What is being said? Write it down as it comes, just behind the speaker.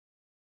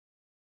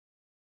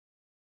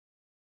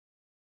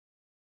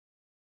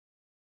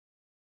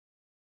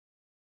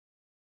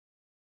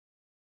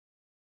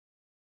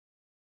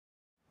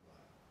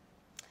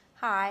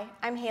Hi,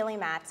 I'm Haley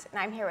Matz, and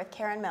I'm here with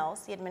Karen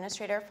Mills, the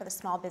Administrator for the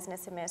Small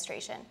Business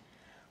Administration.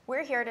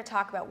 We're here to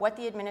talk about what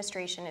the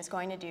administration is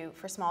going to do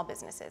for small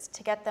businesses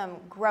to get them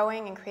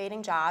growing and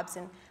creating jobs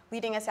and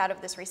leading us out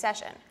of this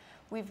recession.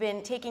 We've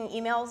been taking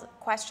emails,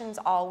 questions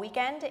all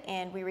weekend,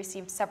 and we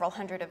received several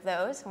hundred of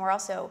those. And we're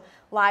also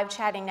live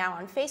chatting now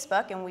on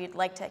Facebook, and we'd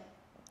like to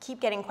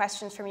keep getting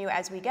questions from you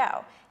as we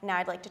go. Now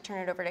I'd like to turn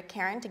it over to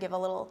Karen to give a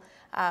little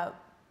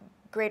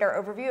greater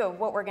overview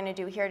of what we're going to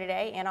do here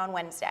today and on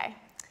Wednesday.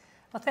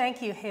 Well,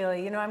 thank you,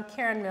 Haley. You know, I'm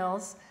Karen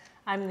Mills.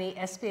 I'm the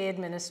SBA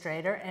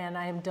Administrator, and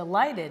I am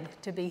delighted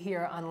to be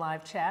here on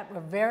live chat. We're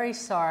very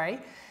sorry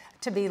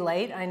to be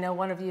late. I know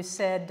one of you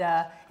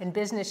said in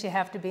business you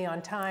have to be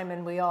on time,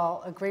 and we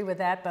all agree with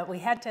that, but we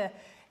had to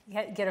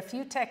get a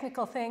few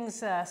technical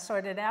things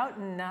sorted out,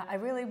 and I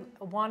really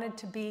wanted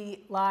to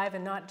be live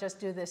and not just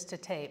do this to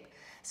tape.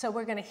 So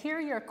we're going to hear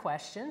your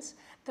questions.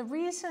 The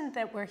reason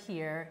that we're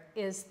here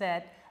is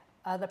that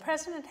the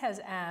President has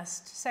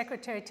asked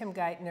Secretary Tim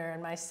Geithner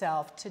and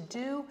myself to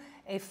do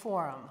a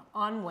forum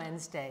on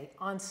Wednesday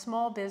on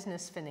small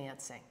business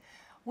financing.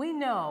 We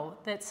know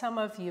that some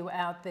of you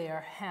out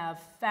there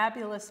have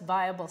fabulous,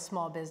 viable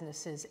small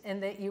businesses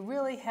and that you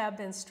really have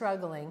been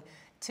struggling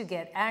to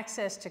get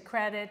access to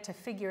credit, to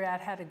figure out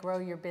how to grow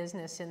your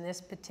business in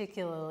this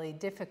particularly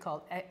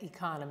difficult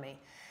economy.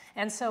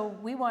 And so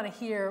we want to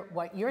hear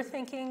what you're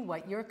thinking,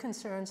 what your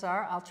concerns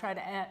are. I'll try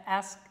to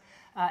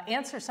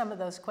answer some of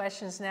those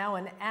questions now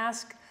and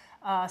ask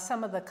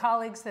some of the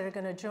colleagues that are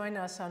going to join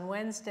us on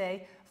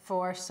Wednesday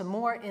for some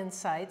more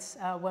insights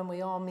when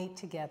we all meet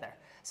together.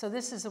 So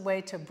this is a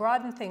way to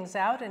broaden things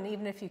out, and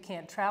even if you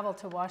can't travel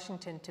to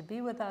Washington to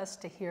be with us,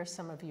 to hear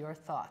some of your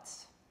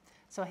thoughts.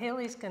 So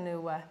Haley's going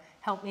to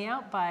help me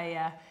out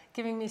by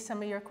giving me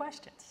some of your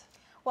questions.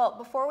 Well,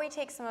 before we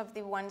take some of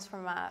the ones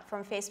from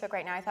Facebook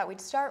right now, I thought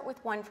we'd start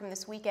with one from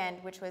this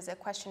weekend, which was a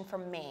question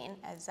from Maine,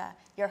 as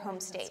your home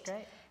state. That's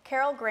great.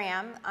 Carol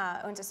Graham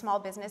owns a small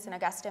business in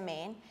Augusta,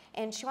 Maine,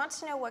 and she wants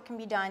to know what can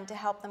be done to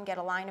help them get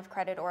a line of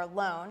credit or a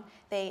loan.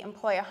 They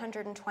employ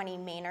 120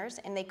 Mainers,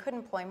 and they could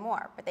employ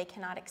more, but they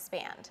cannot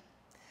expand.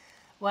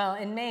 Well,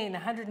 in Maine,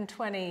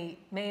 120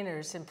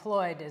 Mainers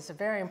employed is a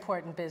very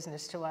important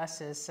business to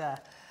us,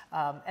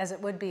 as it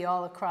would be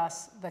all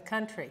across the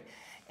country.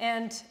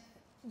 And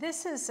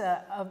this is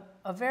a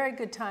very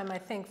good time, I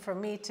think, for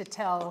me to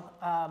tell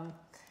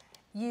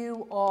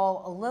you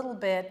all a little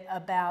bit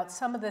about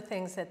some of the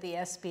things that the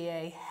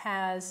SBA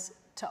has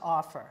to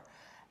offer.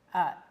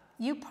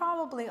 You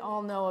probably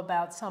all know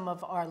about some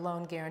of our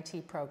loan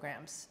guarantee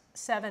programs,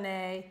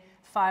 7A,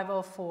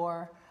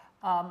 504,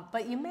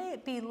 but you may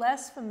be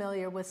less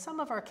familiar with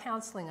some of our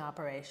counseling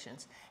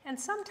operations. And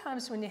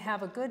sometimes when you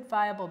have a good,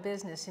 viable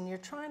business and you're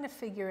trying to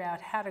figure out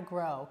how to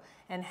grow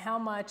and how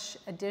much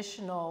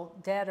additional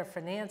debt or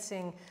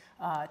financing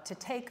to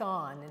take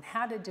on and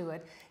how to do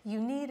it, you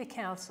need a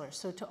counselor.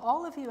 So to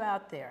all of you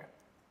out there,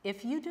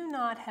 if you do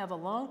not have a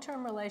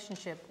long-term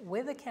relationship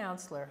with a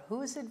counselor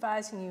who is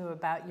advising you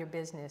about your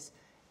business,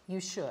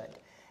 you should.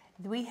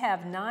 We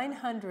have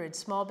 900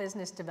 small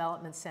business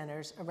development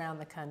centers around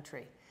the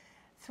country.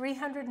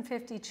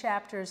 350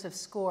 chapters of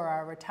SCORE,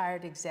 our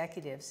retired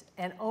executives,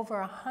 and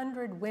over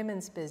 100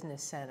 women's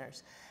business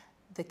centers.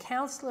 The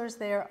counselors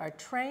there are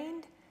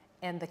trained,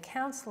 and the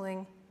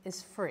counseling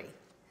is free.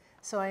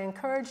 So I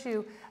encourage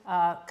you,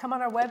 come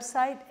on our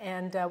website,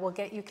 and we'll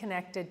get you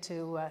connected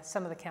to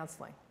some of the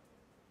counseling.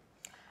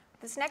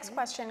 This next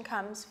question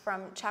comes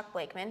from Chuck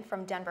Blakeman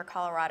from Denver,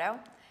 Colorado.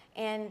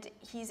 And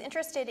he's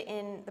interested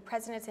in the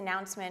President's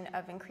announcement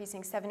of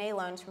increasing 7A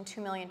loans from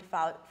 $2 million to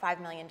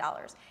 $5 million.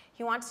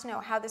 He wants to know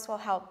how this will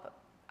help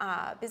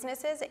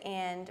businesses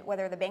and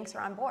whether the banks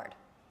are on board.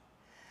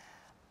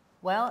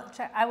 Well,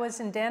 I was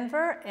in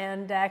Denver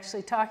and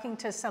actually talking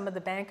to some of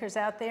the bankers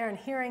out there and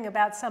hearing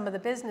about some of the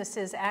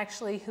businesses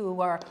actually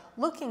who are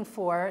looking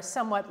for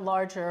somewhat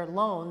larger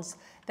loans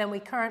than we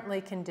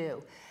currently can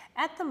do.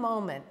 At the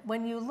moment,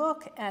 when you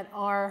look at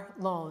our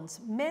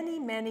loans,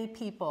 many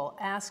people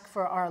ask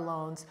for our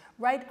loans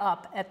right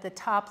up at the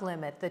top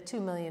limit, the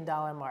 $2 million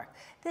mark.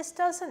 This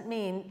doesn't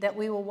mean that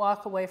we will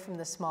walk away from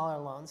the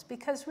smaller loans,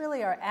 because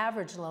really our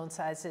average loan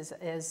size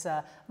is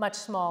much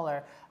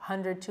smaller,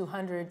 $100,000,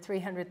 $200,000,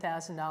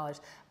 $300,000.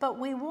 But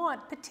we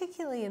want,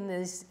 particularly in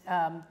these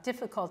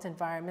difficult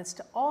environments,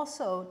 to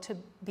also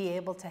be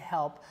able to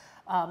help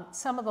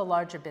some of the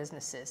larger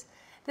businesses.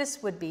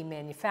 This would be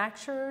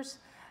manufacturers.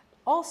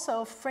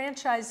 Also,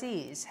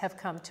 franchisees have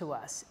come to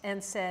us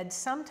and said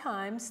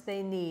sometimes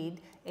they need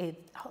a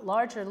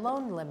larger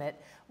loan limit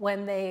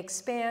when they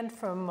expand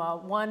from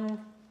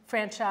one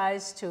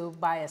franchise to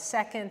buy a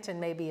second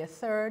and maybe a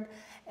third,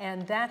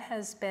 and that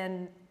has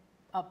been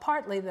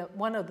partly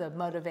one of the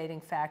motivating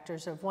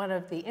factors of one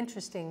of the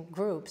interesting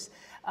groups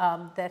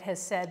that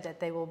has said that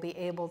they will be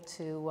able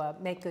to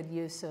make good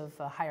use of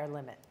a higher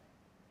limit.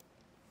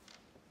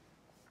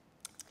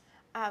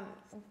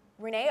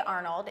 Renee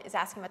Arnold is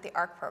asking about the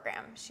ARC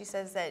program. She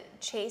says that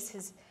Chase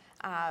has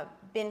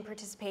been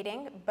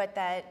participating, but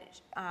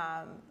that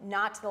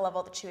not to the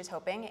level that she was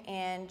hoping,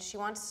 and she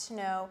wants to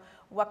know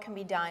what can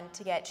be done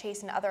to get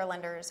Chase and other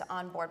lenders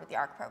on board with the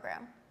ARC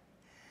program.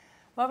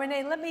 Well,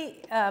 Renee, let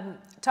me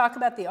talk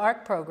about the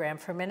ARC program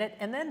for a minute,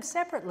 and then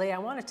separately, I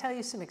want to tell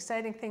you some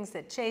exciting things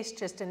that Chase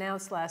just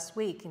announced last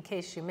week in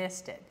case you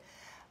missed it.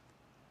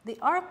 The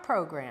ARC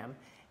program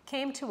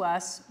came to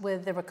us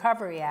with the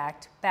Recovery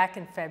Act back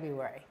in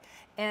February,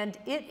 and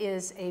it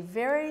is a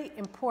very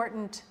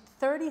important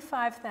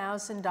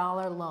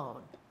 $35,000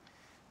 loan,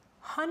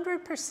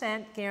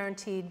 100%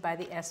 guaranteed by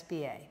the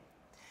SBA.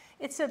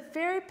 It's a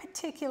very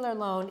particular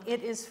loan.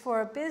 It is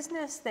for a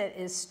business that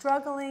is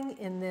struggling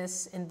in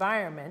this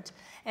environment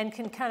and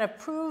can kind of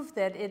prove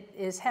that it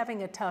is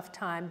having a tough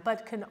time,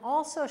 but can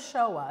also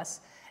show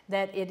us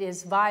that it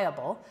is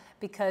viable,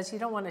 because you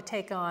don't want to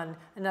take on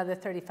another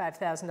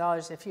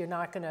 $35,000 if you're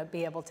not going to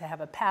be able to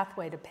have a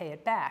pathway to pay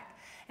it back.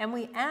 And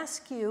we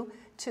ask you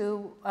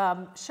to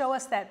show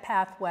us that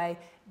pathway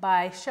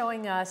by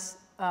showing us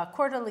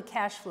quarterly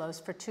cash flows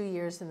for 2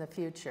 years in the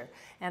future.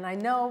 And I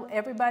know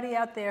everybody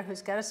out there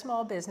who's got a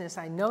small business,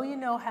 I know you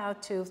know how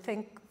to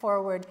think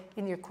forward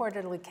in your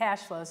quarterly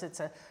cash flows.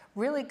 It's a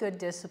really good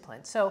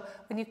discipline. So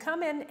when you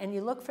come in and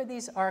you look for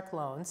these ARC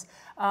loans,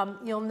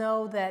 you'll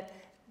know that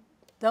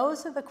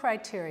those are the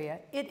criteria.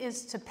 It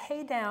is to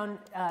pay down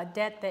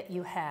debt that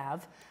you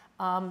have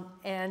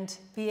and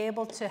be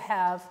able to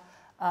have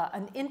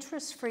an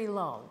interest-free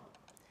loan.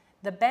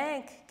 The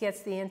bank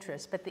gets the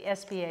interest, but the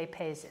SBA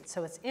pays it.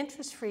 So it's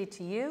interest-free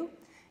to you.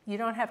 You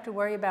don't have to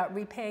worry about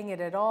repaying it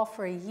at all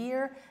for a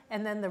year,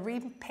 and then the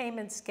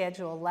repayment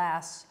schedule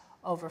lasts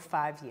over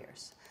 5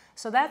 years.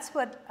 So that's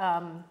what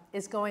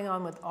is going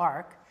on with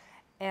ARC.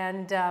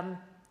 And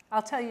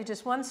I'll tell you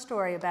just one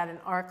story about an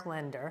ARC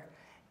lender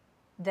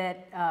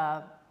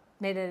that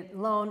made a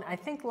loan, I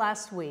think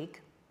last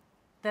week,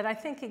 that I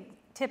think it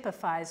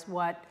typifies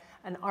what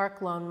an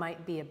ARC loan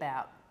might be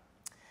about.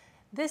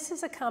 This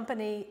is a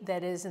company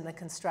that is in the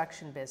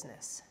construction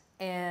business,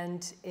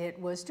 and it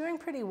was doing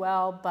pretty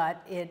well,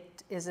 but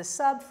it is a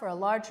sub for a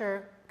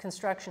larger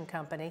construction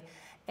company,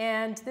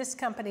 and this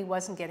company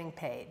wasn't getting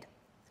paid.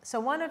 So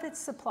one of its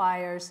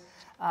suppliers,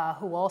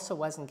 who also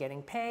wasn't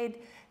getting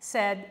paid,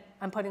 said,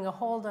 "I'm putting a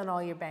hold on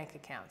all your bank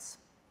accounts."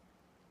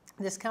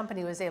 This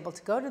company was able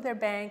to go to their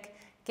bank,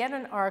 get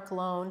an ARC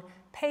loan,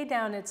 pay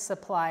down its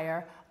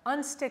supplier,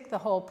 unstick the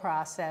whole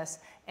process,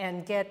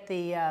 and get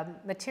the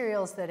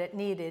materials that it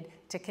needed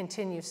to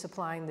continue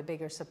supplying the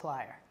bigger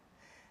supplier.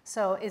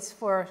 So it's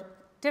for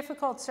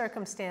difficult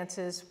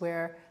circumstances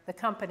where the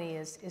company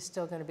is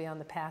still going to be on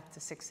the path to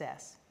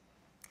success.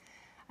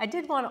 I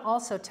did want to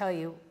also tell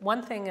you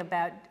one thing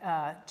about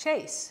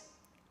Chase.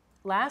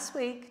 Last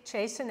week,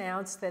 Chase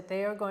announced that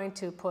they are going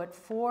to put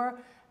 $4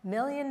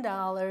 million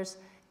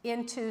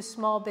into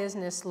small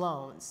business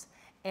loans.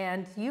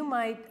 And you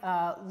might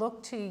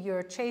look to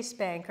your Chase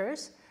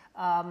bankers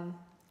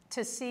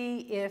to see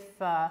if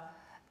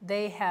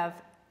they have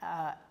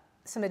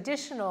some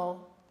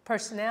additional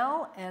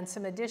personnel and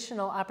some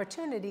additional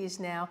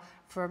opportunities now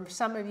for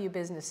some of you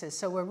businesses.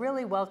 So we're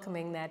really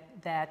welcoming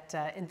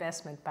that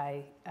investment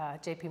by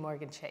JP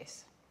Morgan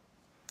Chase.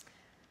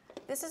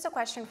 This is a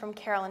question from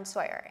Carolyn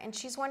Sawyer, and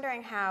she's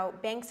wondering how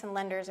banks and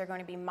lenders are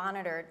going to be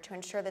monitored to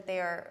ensure that they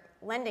are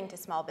lending to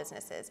small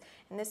businesses.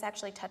 And this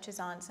actually touches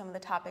on some of the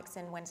topics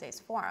in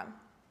Wednesday's forum.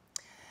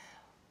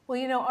 Well,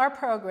 you know, our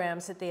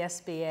programs at the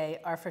SBA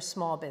are for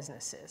small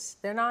businesses.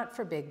 They're not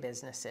for big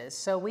businesses.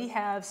 So we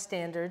have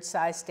standards,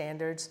 size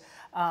standards,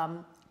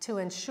 to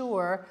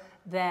ensure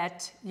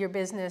that your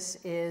business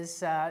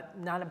is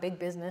not a big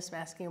business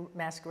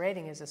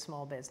masquerading as a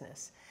small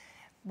business.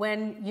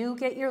 When you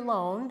get your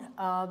loan,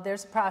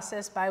 there's a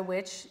process by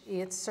which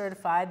it's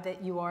certified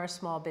that you are a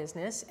small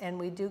business, and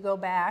we do go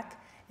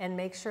back and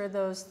make sure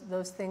those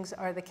things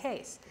are the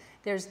case.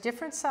 There's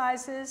different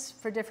sizes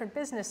for different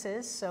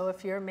businesses, so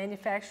if you're a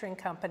manufacturing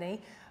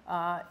company,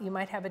 you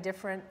might have a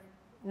different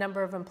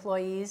number of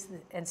employees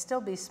and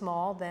still be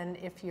small than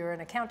if you're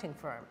an accounting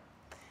firm.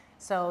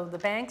 So the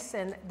banks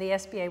and the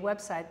SBA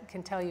website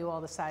can tell you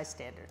all the size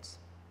standards.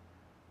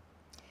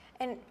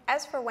 And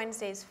as for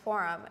Wednesday's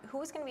forum,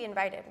 who's going to be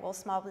invited? Will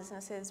small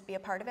businesses be a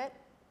part of it?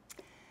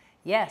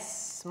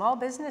 Yes, small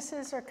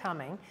businesses are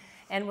coming,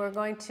 and we're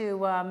going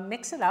to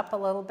mix it up a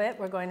little bit.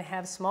 We're going to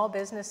have small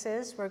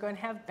businesses, we're going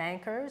to have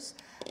bankers,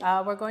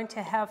 we're going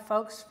to have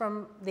folks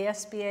from the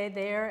SBA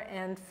there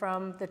and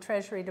from the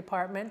Treasury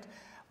Department.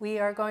 We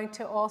are going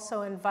to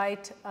also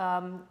invite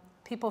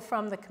people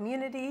from the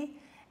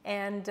community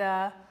and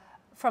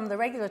from the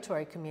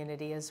regulatory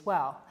community as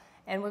well.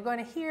 And we're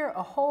going to hear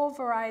a whole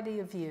variety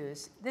of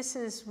views. This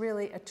is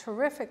really a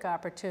terrific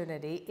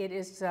opportunity. It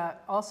is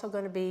also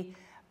going to be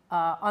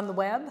on the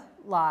web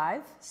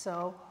live,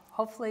 so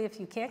hopefully if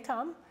you can't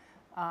come,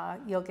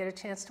 you'll get a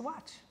chance to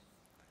watch.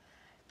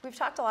 We've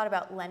talked a lot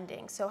about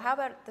lending, so how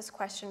about this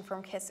question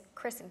from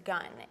Chris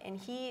Gunn? And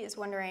he is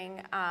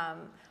wondering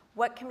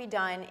what can be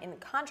done in the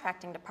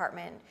contracting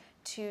department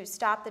to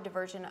stop the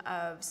diversion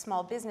of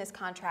small business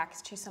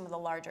contracts to some of the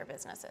larger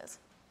businesses?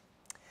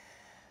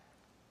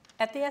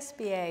 At the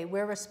SBA,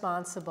 we're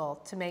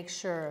responsible to make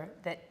sure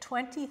that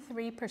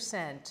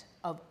 23%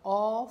 of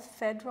all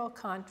federal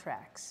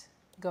contracts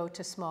go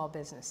to small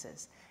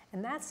businesses,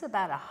 and that's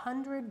about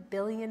 $100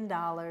 billion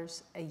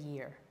a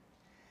year.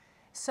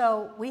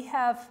 So we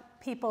have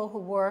people who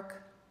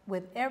work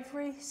with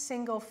every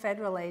single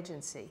federal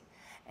agency,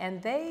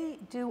 and they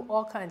do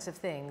all kinds of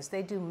things.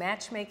 They do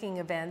matchmaking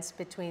events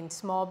between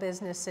small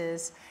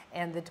businesses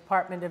and the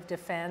Department of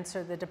Defense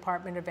or the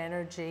Department of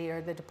Energy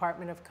or the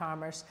Department of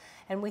Commerce,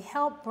 and we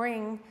help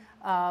bring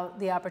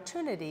the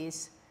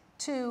opportunities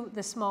to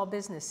the small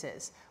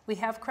businesses. We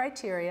have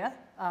criteria,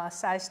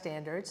 size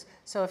standards,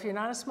 so if you're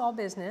not a small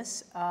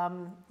business,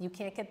 you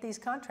can't get these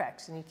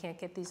contracts and you can't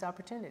get these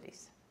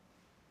opportunities.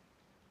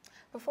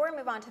 Before we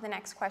move on to the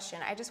next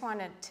question, I just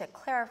wanted to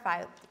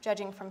clarify,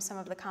 judging from some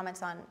of the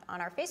comments on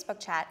our Facebook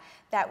chat,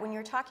 that when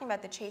you're talking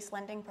about the Chase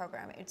lending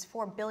program, it's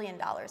 $4 billion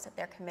that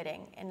they're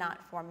committing and not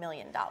 $4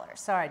 million.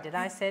 Sorry, did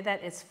I say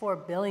that? It's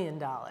 $4 billion,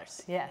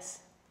 yes.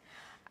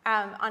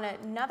 On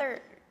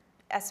another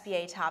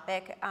SBA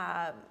topic,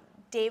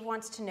 Dave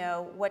wants to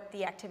know what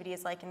the activity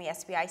is like in the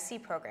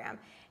SBIC program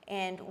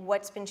and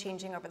what's been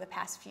changing over the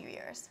past few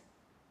years.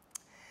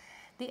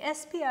 The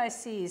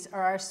SBICs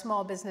are our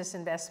small business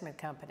investment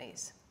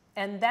companies,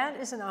 and that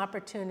is an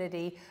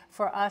opportunity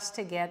for us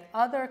to get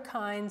other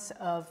kinds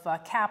of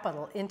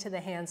capital into the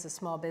hands of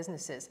small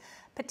businesses,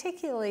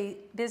 particularly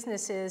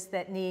businesses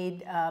that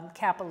need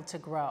capital to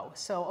grow.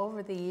 So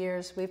over the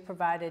years, we've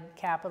provided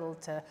capital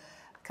to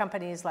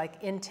companies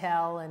like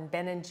Intel and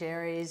Ben &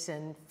 Jerry's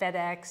and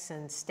FedEx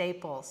and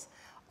Staples,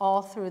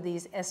 all through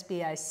these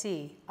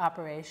SBIC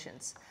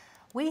operations.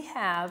 We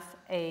have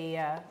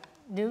a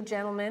new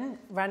gentleman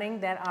running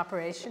that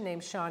operation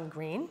named Sean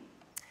Green,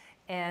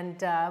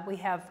 and we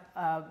have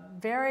a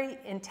very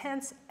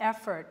intense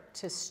effort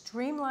to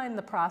streamline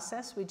the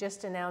process. We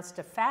just announced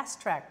a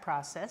fast-track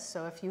process,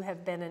 so if you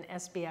have been an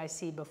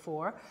SBIC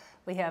before,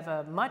 we have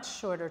a much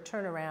shorter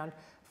turnaround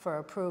for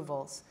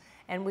approvals.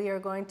 And we are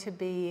going to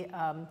be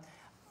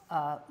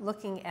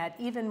looking at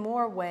even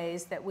more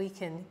ways that we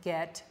can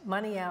get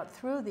money out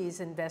through these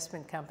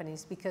investment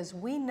companies, because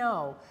we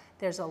know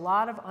there's a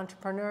lot of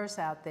entrepreneurs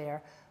out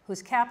there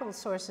whose capital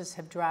sources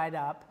have dried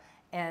up,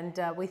 and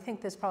we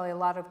think there's probably a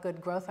lot of good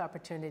growth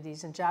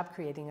opportunities and job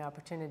creating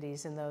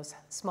opportunities in those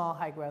small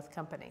high growth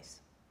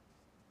companies.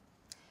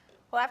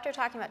 Well, after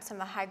talking about some of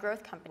the high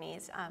growth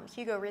companies,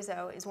 Hugo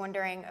Rizzo is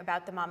wondering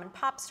about the mom and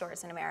pop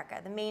stores in America,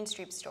 the Main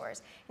Street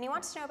stores, and he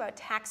wants to know about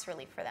tax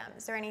relief for them.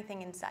 Is there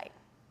anything in sight?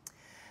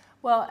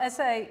 Well, as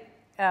I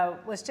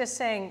was just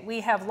saying, we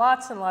have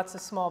lots and lots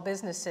of small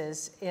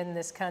businesses in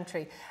this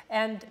country,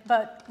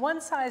 but one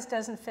size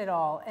doesn't fit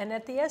all. And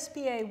at the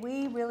SBA,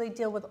 we really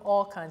deal with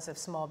all kinds of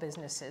small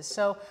businesses.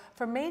 So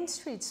for Main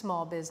Street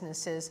small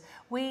businesses,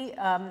 we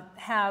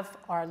have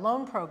our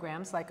loan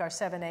programs like our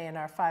 7A and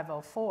our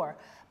 504,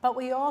 but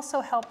we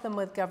also help them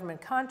with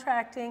government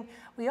contracting.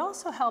 We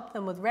also help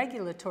them with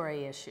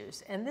regulatory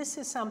issues. And this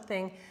is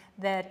something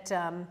that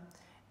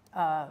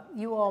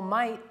you all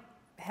might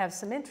have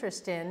some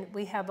interest in.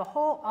 We have a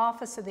whole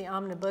office of the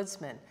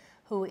Ombudsman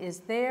who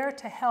is there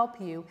to help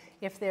you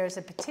if there's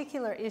a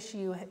particular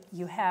issue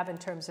you have in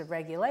terms of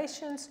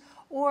regulations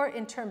or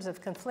in terms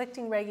of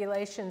conflicting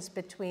regulations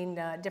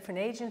between different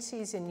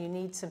agencies and you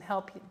need some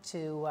help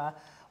to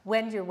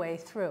wend your way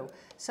through.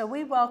 So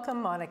we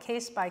welcome on a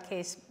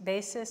case-by-case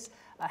basis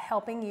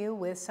helping you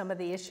with some of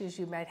the issues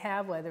you might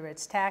have, whether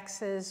it's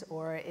taxes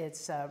or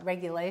it's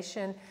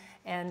regulation,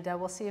 and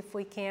we'll see if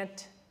we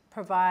can't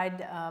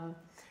provide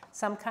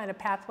some kind of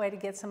pathway to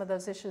get some of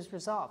those issues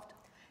resolved.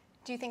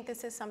 Do you think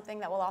this is something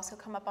that will also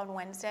come up on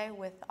Wednesday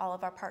with all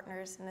of our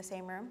partners in the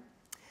same room?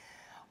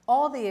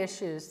 All the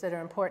issues that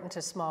are important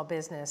to small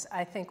business,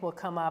 I think, will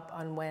come up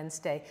on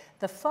Wednesday.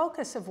 The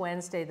focus of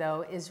Wednesday,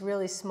 though, is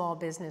really small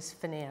business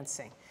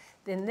financing.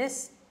 In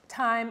this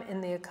time in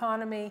the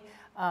economy,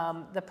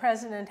 the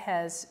President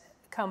has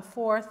come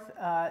forth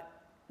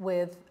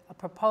with a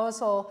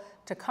proposal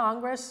to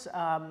Congress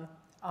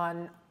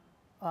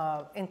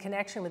in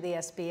connection with the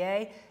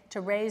SBA to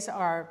raise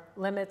our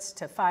limits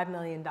to $5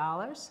 million.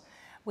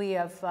 We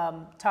have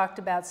talked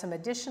about some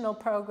additional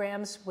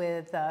programs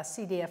with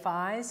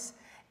CDFIs,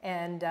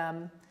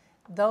 and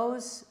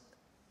those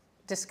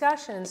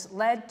discussions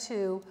led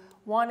to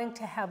wanting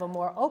to have a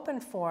more open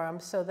forum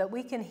so that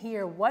we can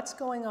hear what's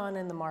going on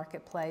in the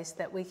marketplace,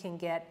 that we can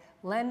get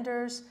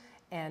lenders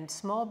and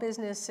small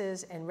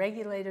businesses and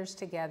regulators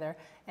together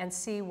and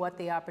see what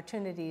the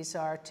opportunities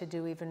are to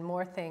do even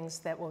more things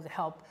that will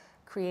help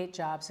create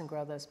jobs and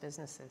grow those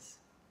businesses.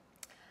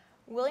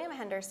 William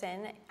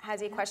Henderson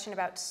has a question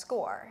about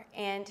SCORE,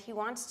 and he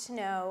wants to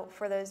know,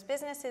 for those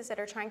businesses that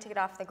are trying to get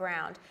off the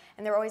ground,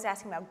 and they're always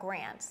asking about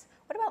grants,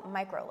 what about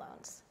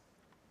microloans?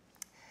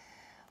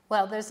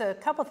 Well, there's a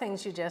couple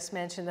things you just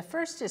mentioned. The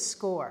first is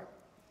SCORE.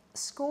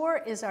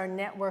 SCORE is our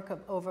network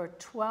of over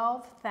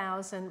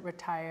 12,000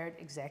 retired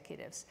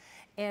executives.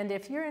 And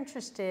if you're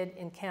interested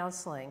in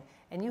counseling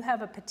and you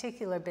have a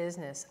particular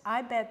business,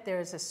 I bet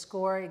there's a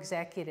SCORE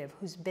executive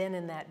who's been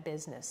in that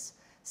business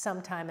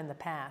sometime in the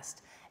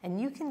past. And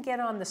you can get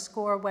on the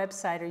SCORE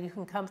website, or you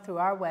can come through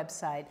our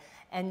website,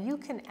 and you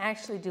can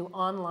actually do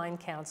online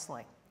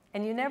counseling.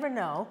 And you never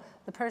know,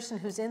 the person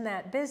who's in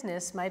that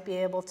business might be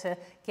able to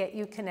get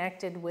you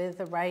connected with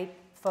the right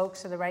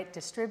folks or the right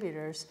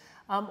distributors,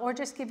 or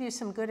just give you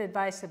some good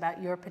advice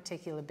about your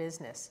particular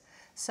business.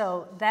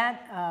 So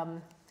that's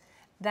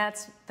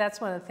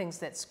one of the things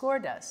that SCORE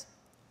does.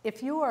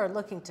 If you are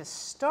looking to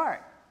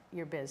start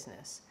your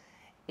business,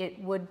 it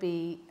would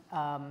be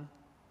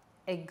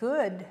a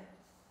good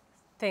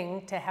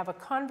thing to have a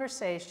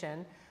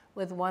conversation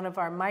with one of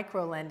our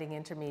micro-lending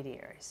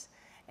intermediaries.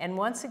 And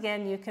once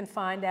again, you can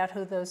find out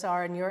who those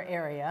are in your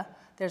area.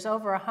 There's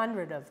over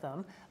 100 of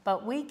them,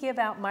 but we give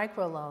out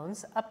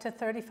microloans up to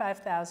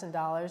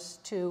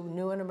 $35,000 to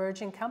new and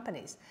emerging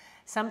companies.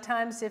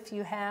 Sometimes if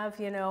you have,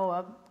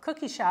 a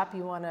cookie shop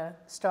you want to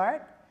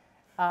start,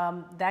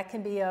 that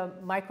can be a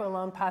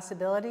microloan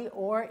possibility,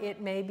 or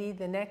it may be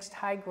the next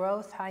high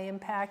growth, high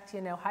impact,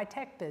 high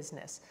tech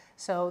business.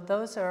 So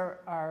those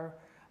are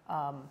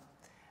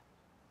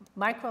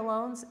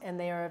microloans, and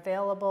they are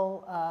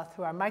available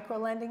through our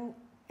microlending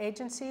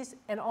agencies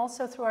and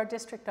also through our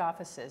district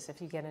offices.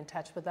 If you get in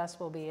touch with us,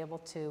 we'll be able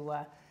to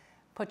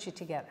put you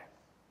together.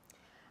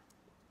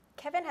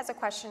 Kevin has a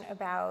question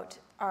about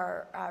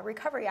our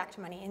Recovery Act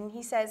money, and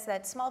he says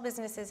that small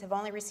businesses have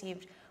only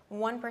received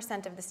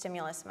 1% of the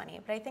stimulus money,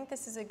 but I think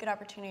this is a good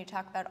opportunity to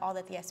talk about all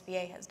that the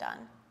SBA has done.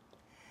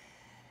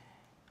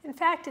 In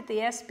fact, at the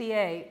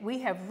SBA, we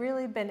have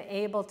really been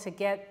able to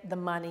get the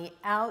money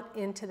out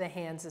into the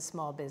hands of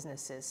small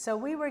businesses. So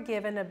we were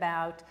given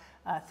about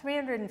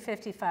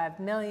 $355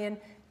 million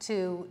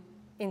to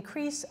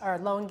increase our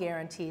loan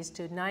guarantees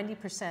to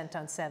 90%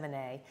 on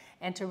 7A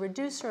and to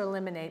reduce or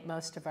eliminate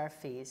most of our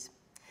fees.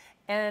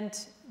 And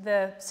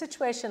the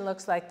situation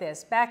looks like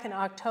this. Back in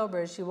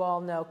October, as you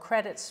all know,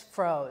 credits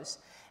froze,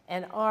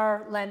 and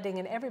our lending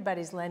and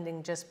everybody's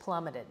lending just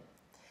plummeted.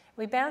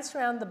 We bounced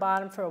around the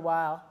bottom for a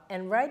while,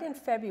 and right in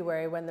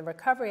February, when the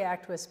Recovery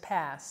Act was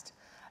passed,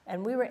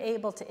 and we were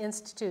able to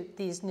institute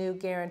these new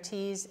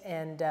guarantees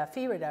and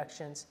fee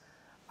reductions,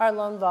 our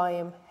loan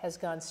volume has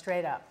gone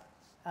straight up,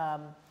 a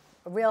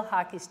real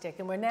hockey stick,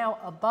 and we're now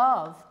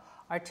above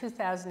our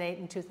 2008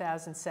 and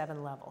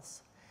 2007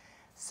 levels.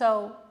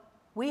 So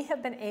we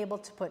have been able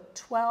to put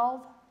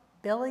 $12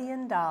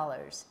 billion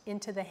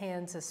into the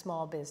hands of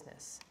small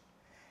business.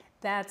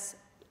 That's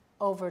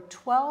over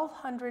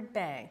 1,200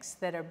 banks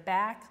that are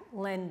back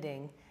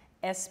lending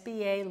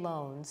SBA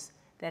loans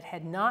that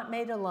had not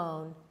made a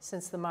loan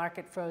since the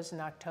market froze in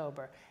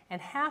October,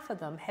 and half of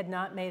them had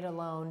not made a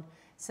loan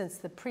since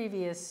the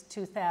previous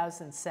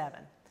 2007.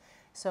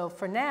 So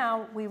for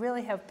now, we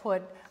really have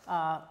put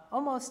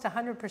almost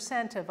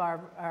 100% of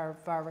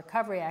our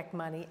Recovery Act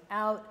money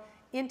out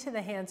into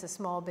the hands of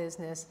small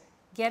business,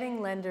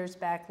 getting lenders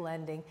back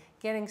lending,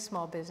 getting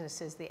small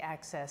businesses the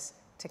access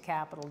to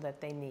capital that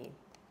they need.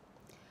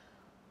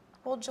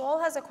 Well, Joel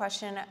has a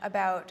question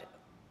about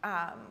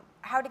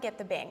how to get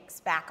the banks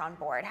back on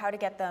board, how to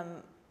get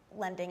them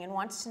lending, and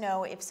wants to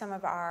know if some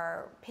of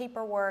our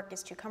paperwork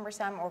is too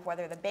cumbersome or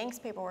whether the bank's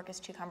paperwork is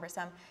too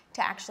cumbersome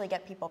to actually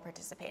get people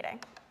participating.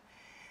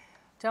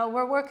 So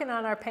we're working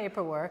on our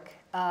paperwork,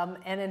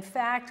 and in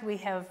fact, we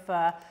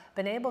have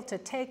been able to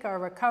take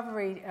our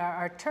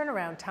our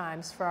turnaround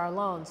times for our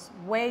loans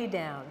way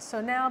down. So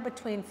now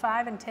between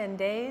 5 and 10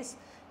 days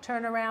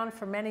turnaround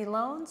for many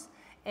loans,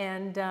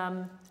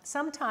 and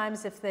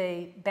sometimes if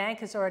the bank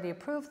has already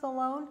approved the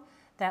loan,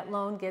 that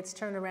loan gets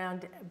turned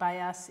around by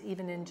us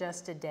even in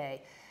just a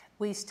day.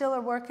 We still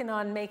are working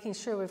on making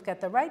sure we've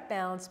got the right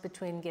balance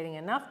between getting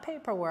enough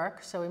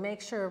paperwork, so we make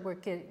sure we're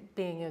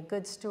being a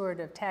good steward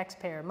of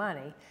taxpayer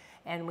money,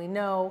 and we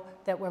know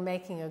that we're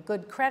making a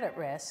good credit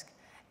risk,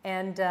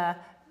 and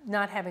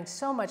not having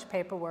so much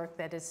paperwork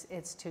that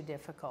it's too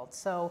difficult.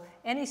 So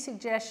any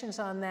suggestions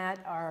on that,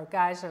 our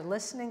guys are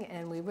listening,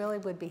 and we really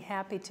would be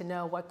happy to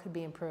know what could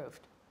be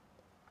improved.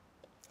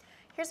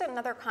 Here's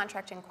another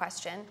contracting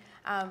question.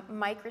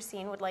 Mike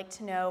Racine would like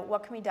to know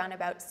what can be done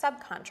about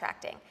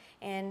subcontracting,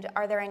 and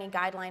are there any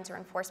guidelines or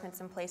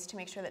enforcements in place to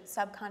make sure that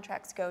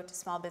subcontracts go to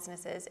small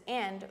businesses,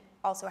 and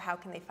also how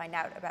can they find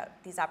out about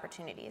these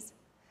opportunities?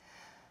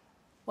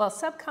 Well,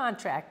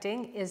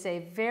 subcontracting is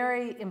a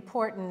very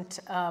important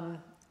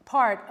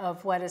part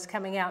of what is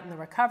coming out in the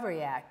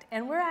Recovery Act,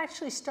 and we're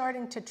actually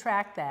starting to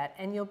track that,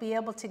 and you'll be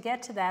able to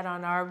get to that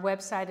on our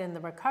website and the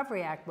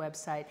Recovery Act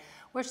website.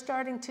 We're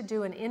starting to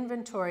do an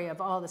inventory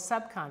of all the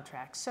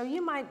subcontracts. So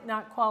you might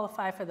not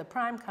qualify for the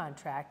prime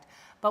contract,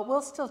 but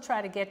we'll still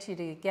try to get you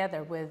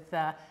together with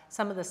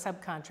some of the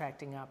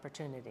subcontracting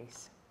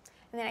opportunities.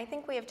 And then I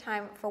think we have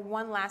time for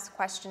one last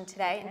question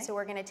today, Okay. and so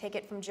we're going to take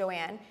it from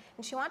Joanne.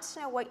 And she wants to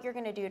know what you're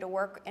going to do to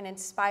work and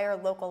inspire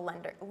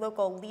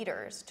local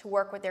leaders to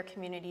work with their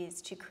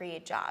communities to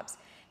create jobs.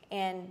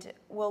 And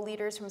will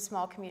leaders from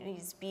small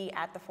communities be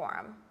at the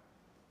forum?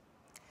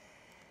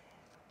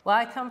 Well,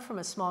 I come from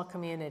a small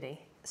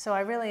community, so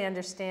I really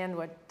understand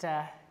what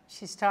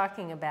she's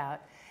talking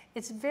about.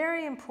 It's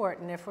very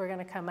important, if we're going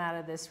to come out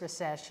of this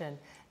recession,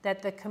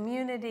 that the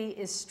community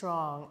is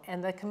strong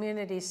and the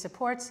community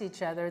supports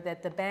each other,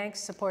 that the banks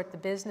support the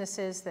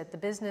businesses, that the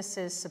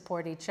businesses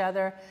support each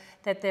other,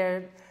 that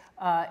there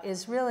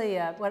is really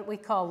what we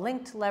call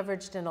linked,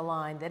 leveraged, and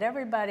aligned, that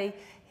everybody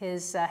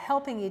is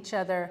helping each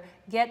other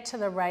get to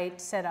the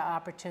right set of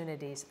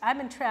opportunities. I've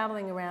been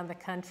traveling around the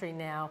country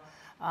now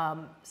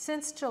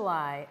since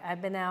July.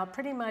 I've been out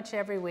pretty much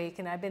every week,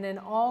 and I've been in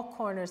all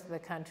corners of the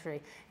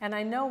country. And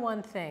I know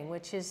one thing,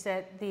 which is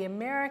that the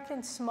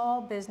American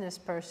small business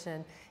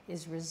person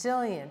is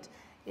resilient,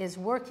 is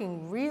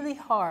working really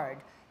hard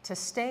to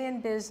stay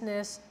in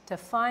business, to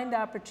find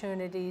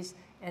opportunities,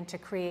 and to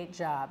create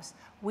jobs.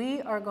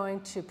 We are going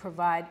to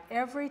provide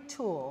every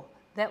tool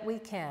that we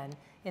can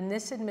in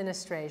this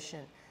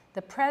administration.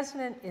 The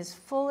president is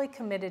fully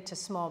committed to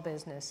small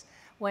business.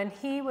 When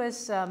he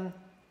was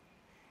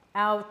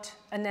out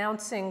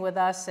announcing with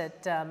us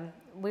at,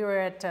 we were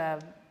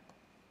at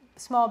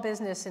small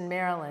business in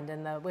Maryland,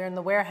 and we're in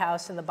the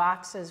warehouse and the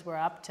boxes were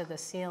up to the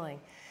ceiling.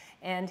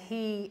 And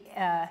he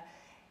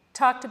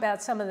talked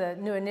about some of the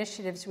new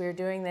initiatives we were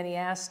doing. Then he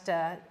asked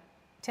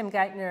Tim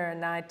Geithner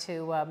and I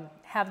to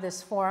have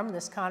this forum,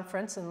 this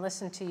conference, and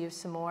listen to you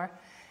some more.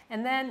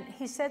 And then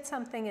he said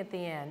something at the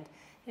end.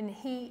 And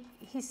he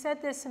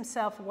said this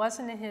himself, it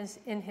wasn't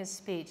in his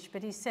speech,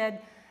 but he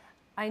said,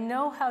 I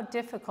know how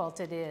difficult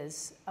it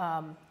is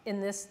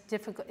in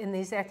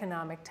these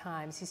economic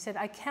times. He said,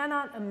 I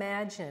cannot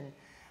imagine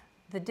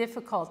the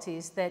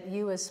difficulties that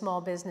you as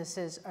small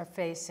businesses are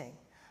facing.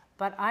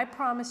 But I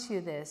promise you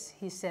this,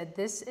 he said,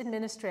 this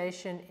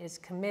administration is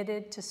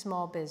committed to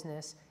small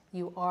business.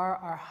 You are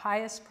our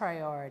highest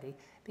priority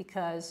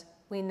because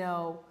we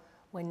know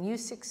when you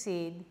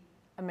succeed,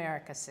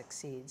 America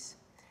succeeds.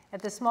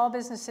 At the Small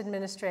Business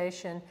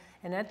Administration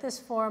and at this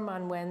forum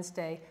on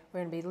Wednesday,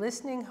 we're going to be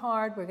listening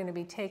hard. We're going to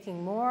be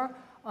taking more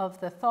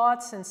of the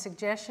thoughts and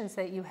suggestions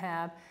that you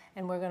have,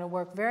 and we're going to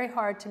work very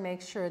hard to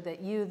make sure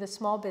that you, the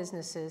small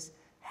businesses,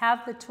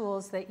 have the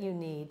tools that you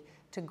need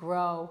to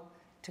grow,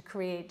 to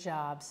create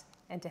jobs,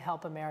 and to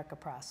help America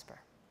prosper.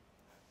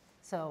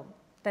 So,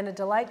 been a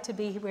delight to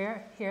be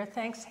here.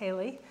 Thanks,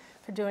 Haley,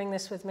 for doing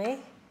this with me.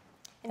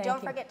 And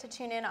don't forget to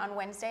tune in on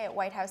Wednesday at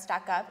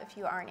whitehouse.gov if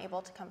you aren't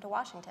able to come to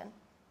Washington.